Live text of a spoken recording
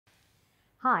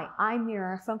Hi, I'm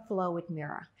Mira from Flow with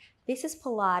Mira. This is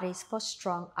Pilates for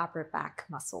strong upper back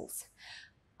muscles.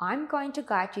 I'm going to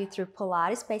guide you through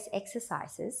Pilates-based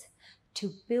exercises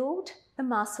to build the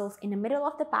muscles in the middle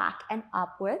of the back and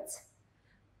upwards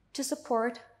to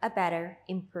support a better,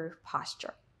 improved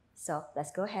posture. So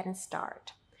let's go ahead and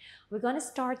start. We're going to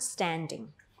start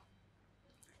standing.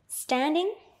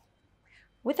 Standing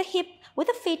with the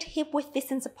feet hip-width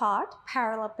distance apart,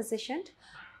 parallel positioned,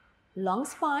 long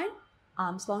spine,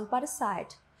 arms long by the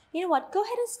side. You know what? Go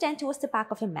ahead and stand towards the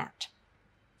back of the mat.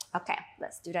 Okay,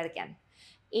 let's do that again.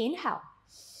 Inhale.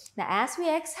 Now as we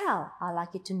exhale, I'd like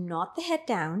you to nod the head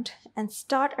down and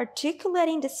start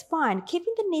articulating the spine,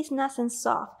 keeping the knees nice and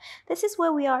soft. This is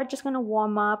where we are just going to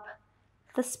warm up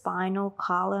the spinal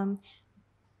column,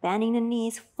 bending the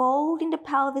knees, folding the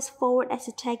pelvis forward as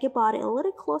you take your body a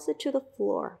little closer to the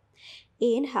floor.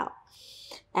 Inhale.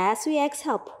 As we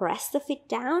exhale, press the feet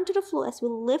down to the floor as we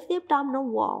lift the abdominal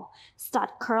wall.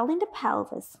 Start curling the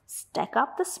pelvis. Stack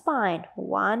up the spine,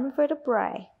 one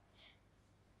vertebrae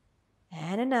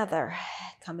and another.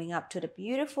 Coming up to the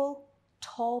beautiful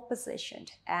tall position.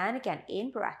 And again,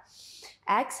 in breath.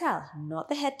 Exhale, nod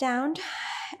the head down.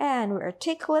 And we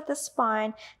articulate the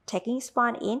spine, taking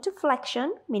spine into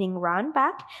flexion, meaning round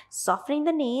back, softening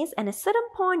the knees. And at a certain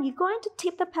point, you're going to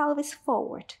tip the pelvis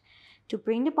forward to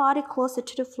bring the body closer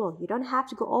to the floor. You don't have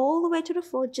to go all the way to the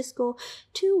floor. Just go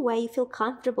to where you feel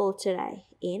comfortable today.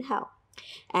 Inhale.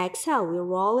 Exhale, we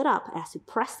roll it up. As we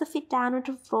press the feet down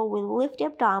onto the floor, we lift the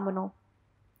abdominal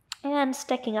and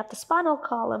stacking up the spinal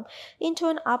column into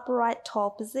an upright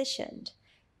tall position.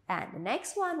 And the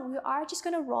next one, we are just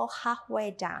going to roll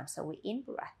halfway down. So we in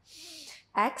breath.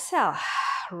 Exhale,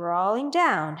 rolling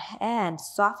down and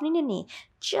softening the knee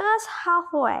just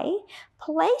halfway.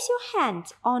 Place your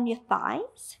hands on your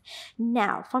thighs.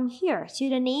 Now from here, so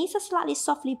the knees are slightly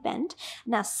softly bent.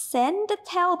 Now send the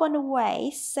tailbone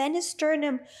away, send the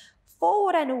sternum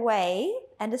forward and away,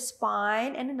 and the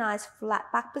spine in a nice flat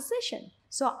back position.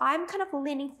 So I'm kind of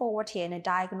leaning forward here in a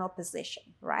diagonal position,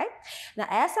 right? Now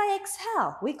as I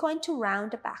exhale, we're going to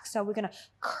round the back. So we're going to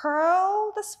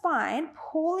curl the spine,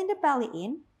 pulling the belly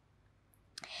in.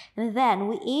 And then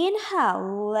we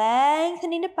inhale,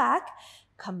 lengthening the back.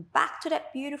 Come back to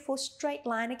that beautiful straight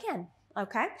line again,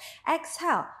 okay?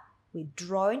 Exhale, we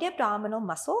draw in the abdominal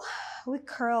muscle. We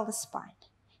curl the spine.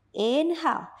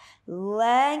 Inhale,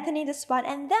 lengthening the spine.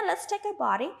 And then let's take our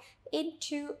body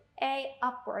into an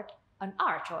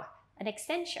arch or an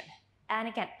extension. And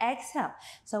again, exhale.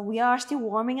 So we are still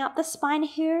warming up the spine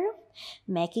here,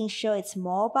 making sure it's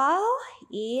mobile.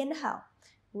 Inhale,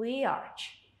 we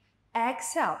arch.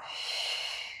 Exhale,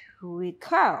 we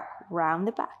curl, round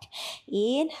the back.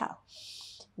 Inhale,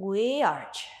 we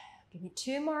arch. Give me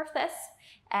two more of this.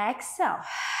 Exhale,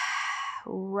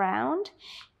 round.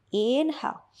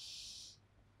 Inhale,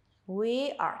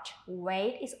 we arch.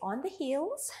 Weight is on the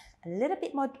heels. A little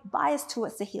bit more biased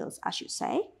towards the heels, I should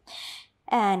say.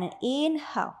 And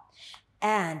inhale.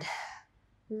 And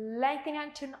lengthen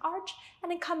out to an arch. And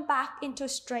then come back into a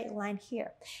straight line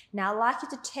here. Now I'd like you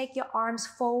to take your arms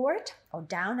forward, or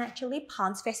down actually,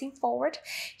 palms facing forward.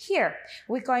 Here,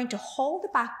 we're going to hold the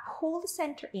back, pull the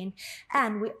center in,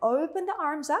 and we open the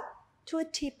arms up to a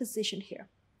T position here.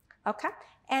 Okay?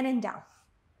 And then down.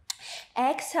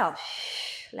 Exhale.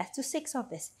 Let's do 6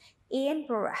 of this. In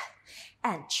breath.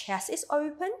 And chest is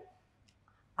open.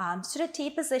 Arms to the T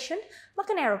position, like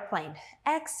an aeroplane.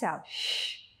 Exhale.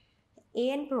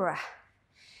 In breath.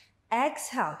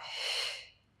 Exhale.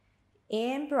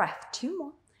 In breath. 2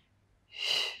 more.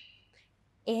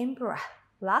 In breath.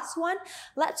 Last one.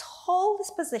 Let's hold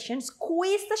this position.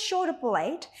 Squeeze the shoulder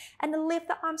blade and then lift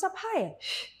the arms up higher.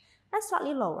 And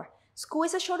slightly lower.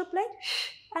 Squeeze the shoulder blade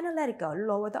and then let it go.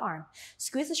 Lower the arm.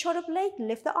 Squeeze the shoulder blade,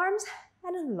 lift the arms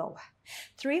and then lower.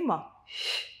 3 more.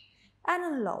 And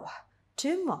then lower.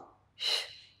 2 more.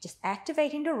 Just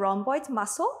activating the rhomboid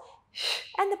muscle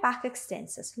and the back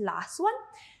extensors. Last one.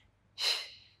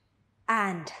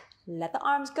 And let the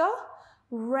arms go.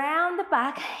 Round the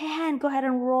back and go ahead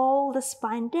and roll the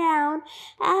spine down.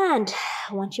 And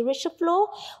once you reach the floor,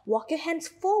 walk your hands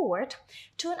forward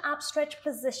to an upstretched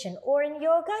position. Or in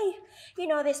yoga, you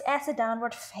know this as a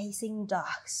downward facing dog.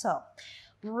 So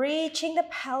reaching the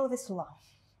pelvis long.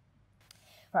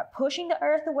 Right, pushing the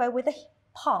earth away with the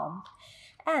palm.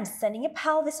 And sending your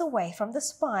pelvis away from the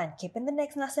spine. Keeping the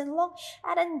neck nice and long.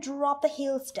 And then drop the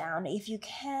heels down if you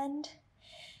can.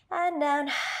 And then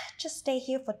just stay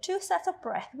here for 2 sets of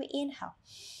breath. We inhale.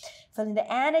 Feeling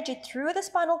the energy through the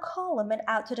spinal column and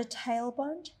out to the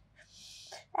tailbone.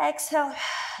 Exhale,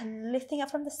 lifting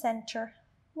up from the center.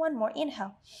 1 more,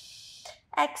 inhale.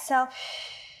 Exhale.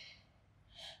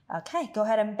 Okay, go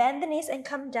ahead and bend the knees and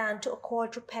come down to a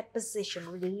quadruped position.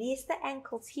 Release the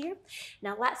ankles here.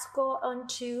 Now let's go on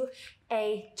to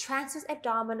a transverse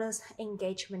abdominals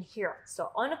engagement here.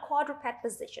 So on a quadruped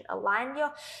position, align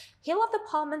your heel of the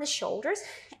palm and the shoulders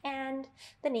and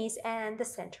the knees and the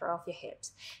center of your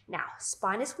hips. Now,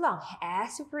 spine is long.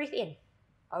 As you breathe in,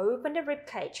 open the rib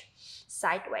cage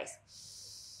sideways.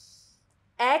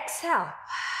 Exhale.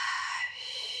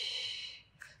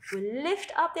 We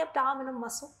lift up the abdominal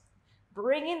muscle,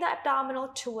 bringing the abdominal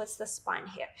towards the spine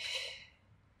here.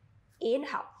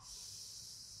 Inhale.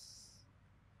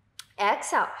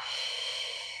 Exhale.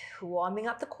 Warming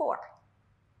up the core.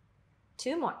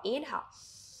 2 more. Inhale.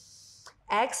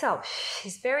 Exhale.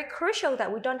 It's very crucial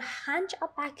that we don't hunch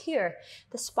up back here.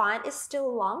 The spine is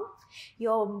still long.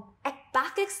 Your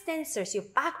back extensors, your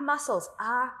back muscles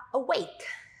are awake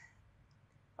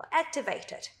or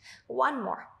activated. 1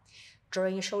 more.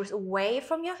 Drawing your shoulders away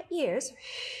from your ears.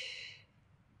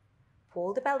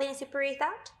 Pull the belly as you breathe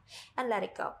out and let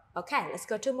it go. Okay, let's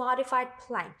go to modified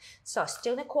plank. So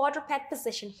still in a quadruped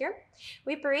position here.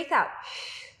 We breathe out.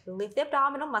 Lift the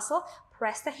abdominal muscle.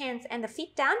 Press the hands and the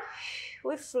feet down.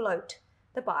 We float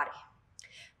the body.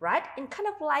 Right? In kind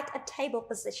of like a table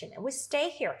position. And we stay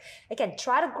here. Again,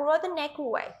 try to grow the neck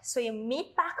away so your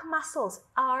mid-back muscles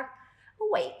are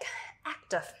awake,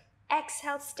 active.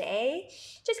 Exhale, stay.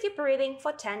 Just keep breathing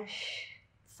for 10,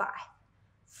 5,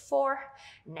 4.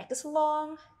 Neck is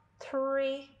long.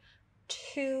 3,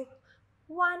 2,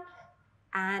 1.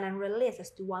 And then release.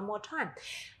 Let's do 1 more time.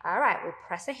 All right, we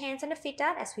press the hands and the feet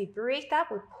down. As we breathe up,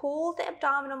 we pull the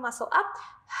abdominal muscle up.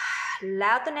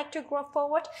 Allow the neck to grow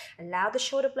forward. Allow the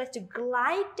shoulder blades to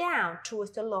glide down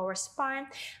towards the lower spine.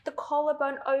 The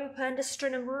collarbone open, the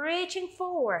sternum reaching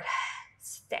forward.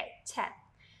 Stay. 10,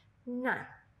 9,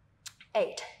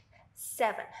 8,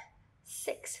 7,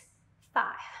 6, 5,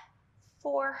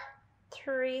 4,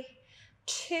 3,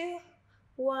 2,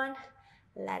 1.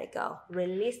 Let it go.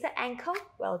 Release the ankle.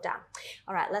 Well done.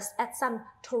 All right, let's add some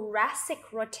thoracic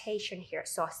rotation here.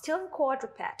 So still in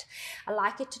quadruped. I'd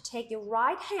like you to take your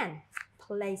right hand,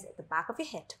 place it at the back of your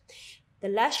head. The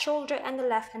left shoulder and the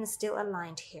left hand is still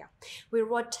aligned here. We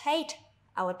rotate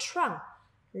our trunk,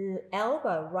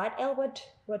 elbow, right elbow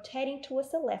rotating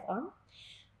towards the left arm.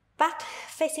 Back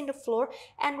facing the floor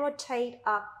and rotate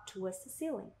up towards the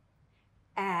ceiling.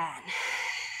 And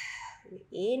we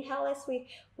inhale as we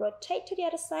rotate to the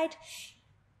other side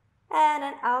and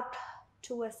then up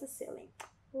towards the ceiling.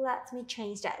 Let me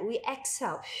change that. We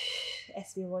exhale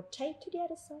as we rotate to the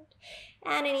other side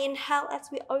and then inhale as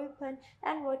we open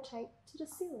and rotate to the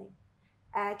ceiling.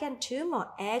 Again, 2 more.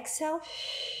 Exhale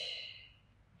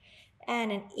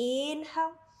and then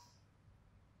inhale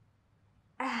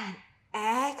and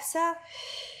exhale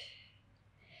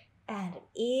and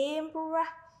in-breath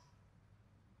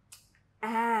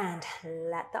and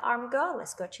let the arm go.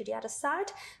 Let's go to the other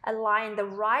side. Align the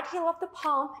right heel of the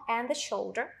palm and the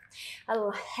shoulder.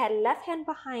 Left hand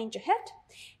behind your head.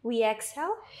 We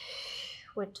exhale.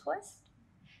 We twist.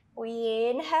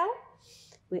 We inhale.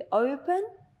 We open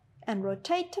and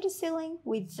rotate to the ceiling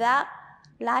with that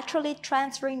laterally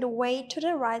transferring the weight to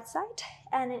the right side.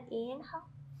 And then inhale.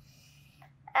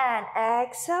 And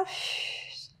exhale.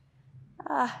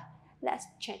 Let's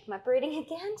change my breathing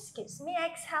again. Excuse me.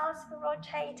 Exhale as we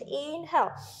rotate.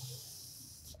 Inhale.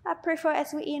 I prefer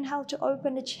as we inhale to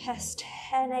open the chest.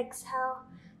 And exhale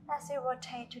as we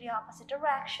rotate to the opposite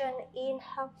direction.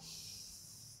 Inhale.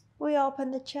 We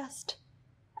open the chest.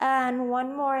 And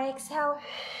 1 more. Exhale.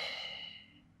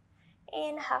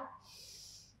 Inhale.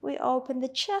 We open the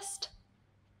chest.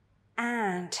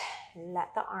 And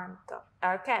let the arm go.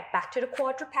 Okay, back to the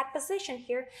quadruped position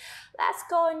here. Let's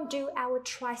go and do our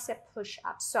tricep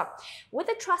push-up. So with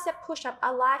the tricep push-up,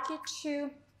 I'd like you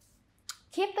to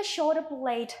keep the shoulder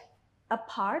blade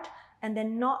apart and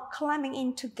then not climbing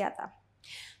in together.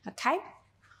 Okay?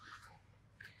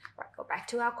 Right, go back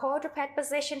to our quadruped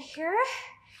position here.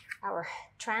 Our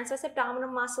transverse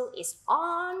abdominal muscle is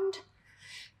on.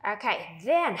 Okay,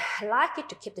 then I'd like you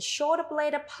to keep the shoulder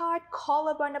blade apart,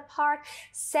 collarbone apart.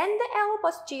 Send the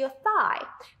elbows to your thigh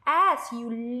as you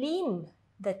lean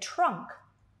the trunk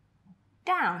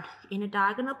down in a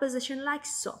diagonal position like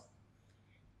so.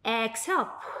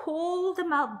 Exhale, pull the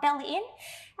belly in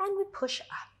and we push up.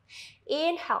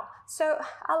 Inhale. So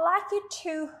I'd like you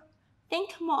to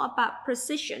think more about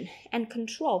precision and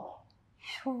control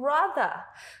rather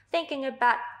thinking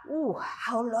about,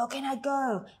 how low can I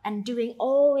go? And doing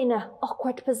all in an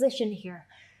awkward position here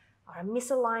or a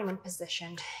misalignment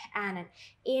position. And an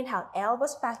inhale,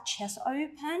 elbows back, chest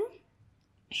open,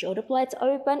 shoulder blades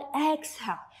open.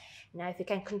 Exhale, Now, if you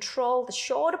can control the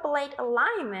shoulder blade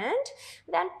alignment,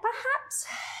 then perhaps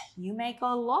you may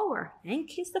go lower and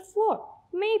kiss the floor,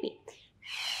 maybe.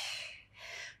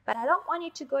 But I don't want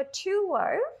you to go too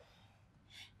low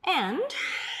and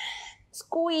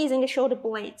squeezing the shoulder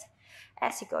blades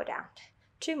as you go down.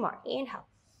 2 more. Inhale.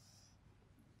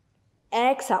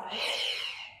 Exhale.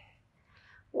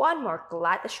 1 more.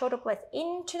 Glide the shoulder blades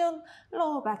into the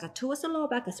lower back, towards the lower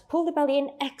back. Let's pull the belly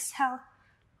in. Exhale.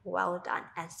 Well done.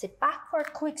 And sit back for a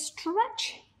quick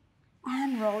stretch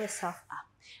and roll yourself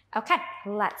up. Okay,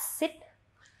 let's sit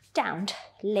down,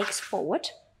 legs forward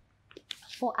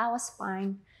for our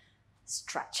spine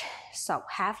stretch. So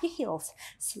have your heels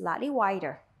slightly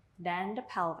wider than the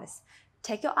pelvis.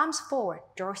 Take your arms forward,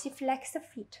 dorsiflex the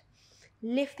feet,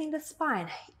 lifting the spine.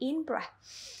 In breath.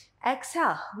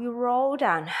 Exhale, we roll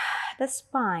down the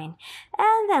spine,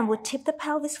 and then we'll tip the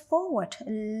pelvis forward, a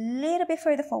little bit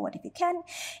further forward if you can.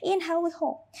 Inhale, we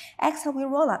hold. Exhale, we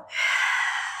roll up.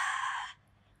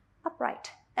 Upright.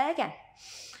 Again.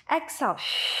 Exhale,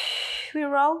 we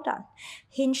roll down.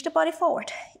 Hinge the body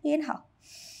forward. Inhale.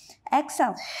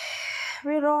 Exhale,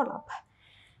 we roll up.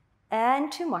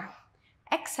 And 2 more.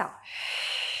 Exhale.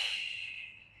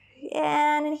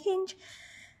 And hinge.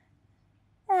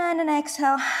 And an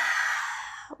exhale.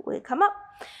 We come up.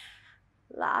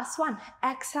 Last one.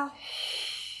 Exhale.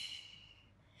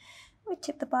 We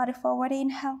tip the body forward.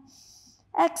 Inhale.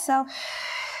 Exhale.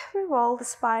 We roll the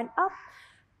spine up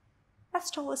as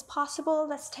tall as possible.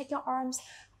 Let's take your arms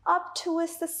up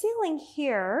towards the ceiling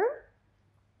here.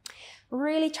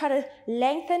 Really try to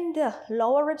lengthen the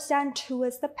lower ribs down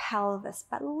towards the pelvis,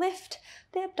 but lift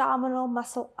the abdominal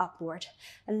muscle upward.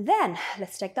 And then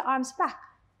let's take the arms back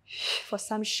for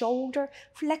some shoulder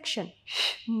flexion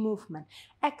movement.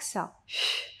 Exhale.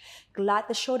 Glide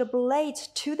the shoulder blades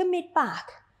to the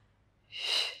mid-back.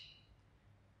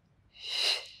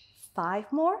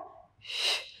 5 more.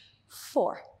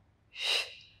 4,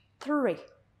 3,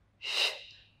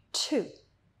 2,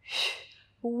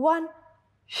 1.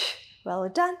 Well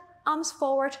done. Arms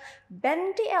forward.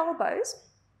 Bend the elbows.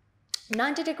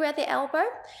 90 degrees at the elbow.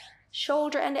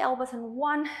 Shoulder and the elbows in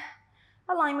one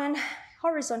alignment.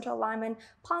 Horizontal alignment.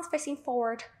 Palms facing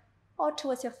forward or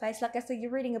towards your face, like as if you're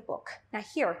reading a book. Now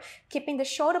here, keeping the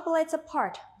shoulder blades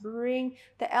apart. Bring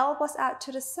the elbows out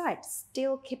to the side.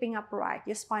 Still keeping upright,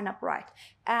 your spine upright.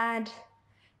 And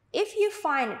if you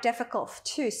find it difficult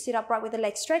to sit upright with the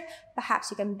legs straight,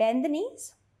 perhaps you can bend the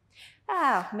knees.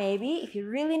 Maybe if you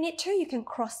really need to, you can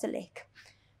cross the leg.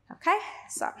 Okay,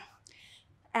 so,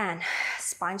 and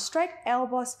spine straight,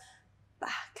 elbows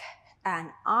back. And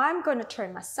I'm going to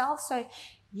turn myself so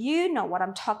you know what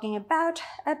I'm talking about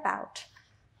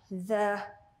the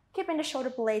keeping the shoulder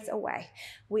blades away.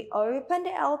 We open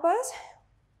the elbows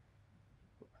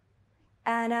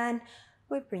and then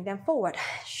we bring them forward.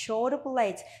 Shoulder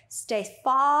blades stay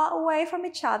far away from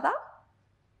each other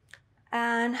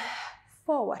and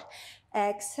forward.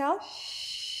 Exhale.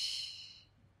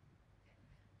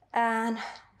 And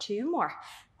 2 more.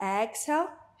 Exhale.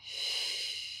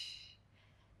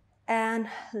 And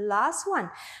last one.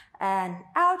 And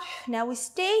out. Now we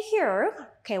stay here.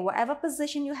 Okay, whatever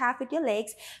position you have with your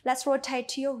legs, let's rotate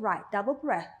to your right. Double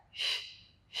breath.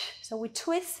 So we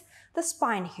twist the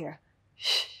spine here.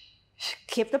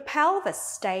 Keep the pelvis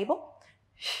stable.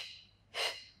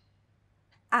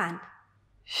 And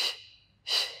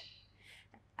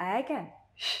again.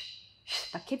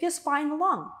 But keep your spine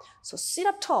long. So sit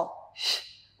up tall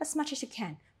as much as you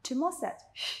can. 2 more sets.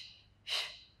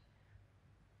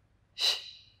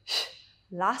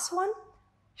 Last one.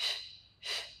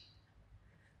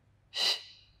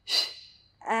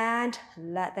 And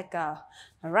let that go.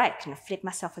 All right, I'm gonna flip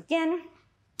myself again.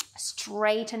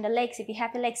 Straighten the legs if you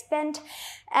have the legs bent.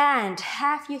 And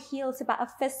have your heels about a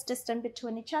fist distance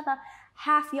between each other.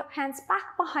 Have your hands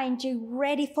back behind you,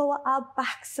 ready for our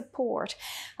back support.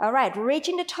 All right,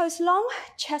 reaching the toes long,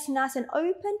 chest nice and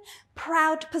open,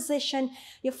 proud position.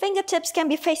 Your fingertips can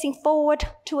be facing forward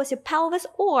towards your pelvis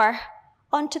or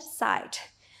onto the side.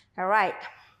 All right.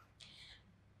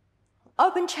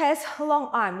 Open chest, long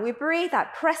arm. We breathe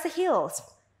out, press the heels,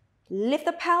 lift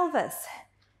the pelvis,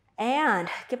 and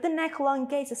keep the neck long,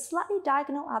 gaze slightly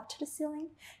diagonal up to the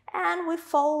ceiling, and we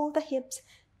fold the hips,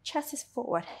 chest is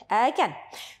forward. Again,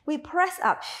 we press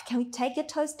up. Can we take your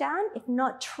toes down? If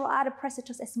not, try to press the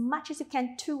toes as much as you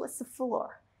can towards the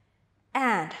floor.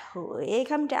 And we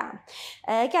come down.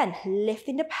 Again,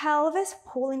 lifting the pelvis,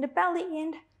 pulling the belly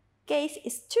in. Gaze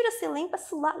is to the ceiling, but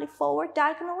slightly forward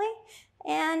diagonally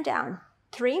and down.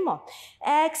 3 more.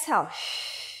 Exhale.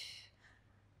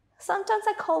 Sometimes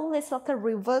I call this like a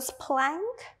reverse plank.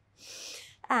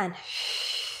 And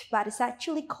but it's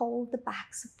actually called the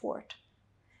back support.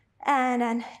 And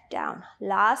then down.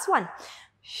 Last one.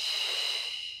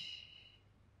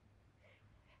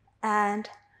 And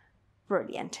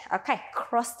brilliant. Okay,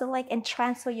 cross the leg and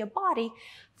transfer your body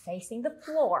facing the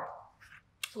floor.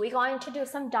 We're going to do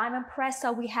some diamond press.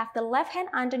 So we have the left hand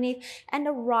underneath and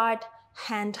the right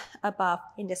hand above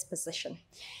in this position.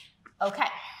 Okay,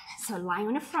 so lying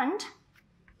on the front.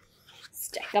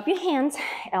 Stack up your hands,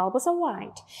 elbows are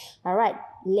wide. All right,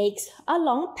 legs are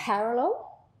long,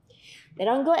 parallel. They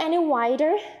don't go any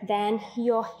wider than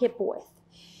your hip width.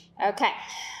 Okay,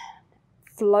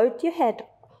 float your head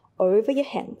over your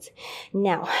hands.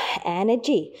 Now,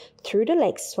 energy through the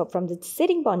legs, so from the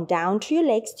sitting bone down to your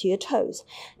legs to your toes.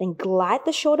 Then glide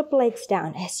the shoulder blades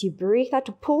down as you breathe out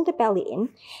to pull the belly in.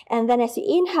 And then as you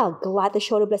inhale, glide the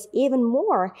shoulder blades even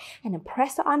more. And then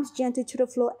press the arms gently to the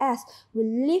floor as we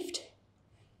lift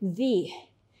the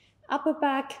upper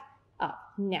back up.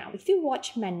 Now, if you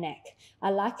watch my neck, I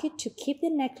like you to keep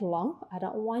the neck long. I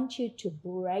don't want you to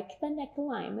break the neck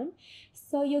alignment.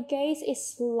 So your gaze is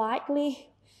slightly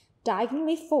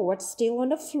diagonally forward, still on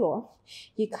the floor.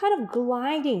 You're kind of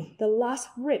gliding the last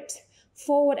ribs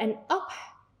forward and up,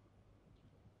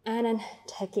 and then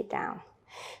take it down.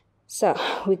 So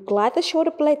we glide the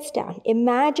shoulder blades down.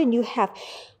 Imagine you have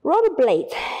roller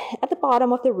blades at the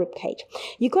bottom of the rib cage.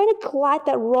 You're going to glide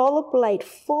that roller blade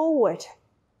forward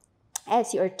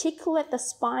as you articulate the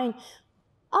spine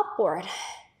upward.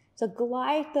 So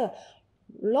glide the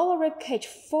lower rib cage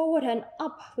forward and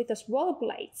up with those roller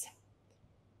blades.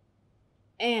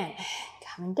 And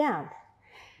coming down.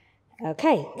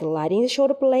 Okay, gliding the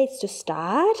shoulder blades to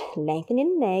start,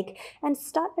 lengthening the neck, and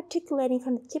start articulating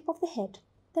from the tip of the head,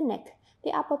 the neck,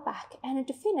 the upper back, and then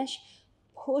to finish,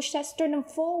 push that sternum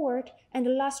forward and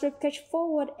the last rib cage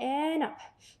forward and up.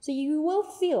 So you will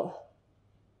feel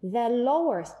the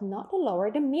lower, not the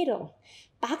lower, the middle.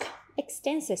 Back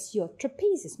extensors, your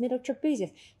trapezius, middle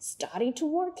trapezius, starting to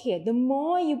work here. The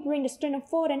more you bring the sternum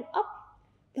forward and up,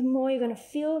 the more you're going to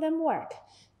feel them work.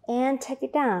 And take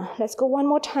it down. Let's go one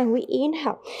more time. We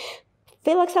inhale.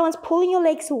 Feel like someone's pulling your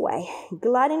legs away.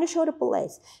 Gliding the shoulder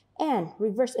blades. And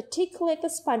reverse articulate the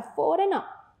spine forward and up.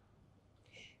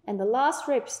 And the last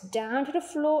ribs down to the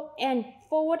floor and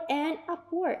forward and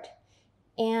upward.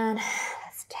 And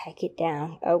let's take it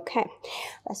down. Okay.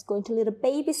 Let's go into little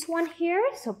baby swan here.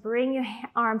 So bring your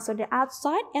arms on the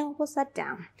outside, elbows are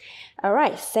down. All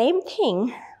right. Same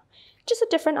thing. Just a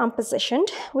different arm position.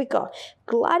 We go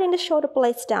gliding the shoulder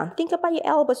blades down. Think about your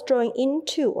elbows drawing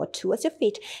into or towards your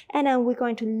feet. And then we're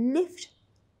going to lift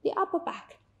the upper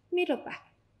back, middle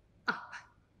back, up.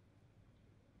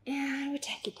 And we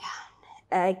take it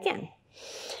down. Again.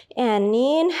 And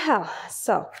inhale.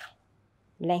 So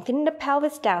lengthening the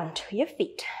pelvis down to your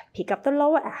feet. Pick up the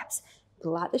lower abs.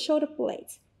 Glide the shoulder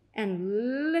blades.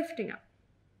 And lifting up.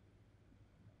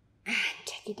 And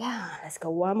take it down. Let's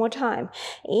go one more time.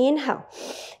 Inhale.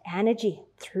 Energy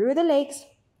through the legs,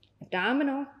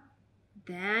 abdominal,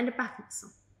 then the back muscle.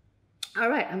 All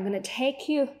right, I'm going to take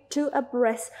you to a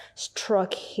breast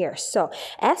stroke here. So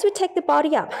as we take the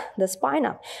body up, the spine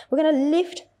up, we're going to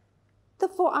lift the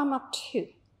forearm up too,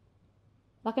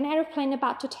 like an airplane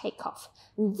about to take off.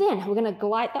 Then we're going to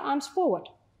glide the arms forward,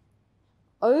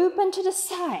 open to the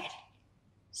side,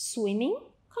 swimming,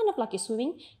 kind of like you're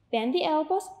swimming. Bend the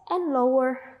elbows and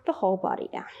lower the whole body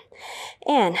down.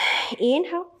 And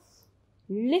inhale,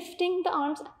 lifting the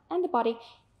arms and the body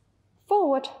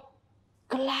forward.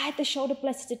 Glide the shoulder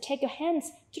blades to take your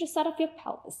hands to the side of your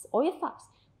pelvis or your thighs.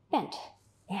 Bend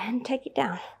and take it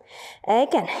down.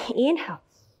 Again, inhale.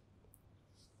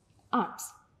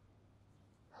 Arms.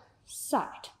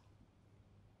 Side.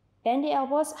 Bend the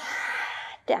elbows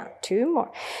down. Two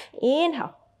more.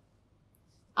 Inhale.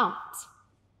 Arms.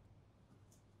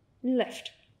 Lift,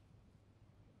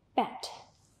 bend,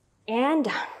 and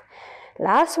down.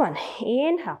 Last one.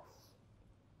 Inhale,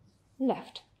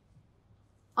 lift,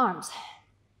 arms,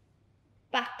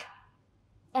 back,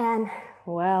 and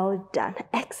well done.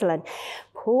 Excellent.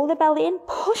 Pull the belly in,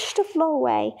 push the floor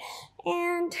away,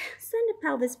 and send the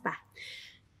pelvis back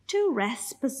to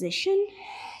rest position.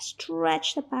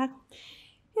 Stretch the back,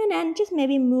 and then just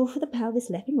maybe move the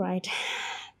pelvis left and right.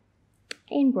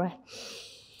 In breath.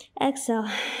 Exhale.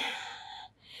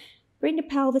 Bring the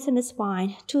pelvis and the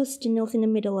spine to stimulus in the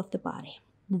middle of the body.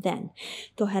 Then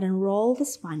go ahead and roll the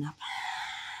spine up.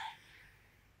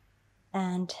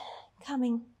 And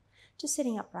coming to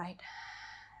sitting upright.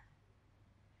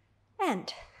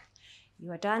 And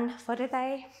you are done for the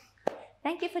day.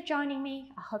 Thank you for joining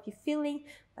me. I hope you're feeling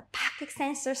the back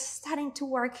extensors starting to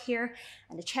work here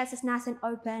and the chest is nice and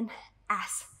open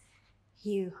as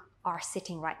you are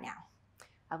sitting right now.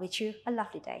 I wish you a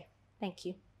lovely day. Thank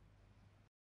you.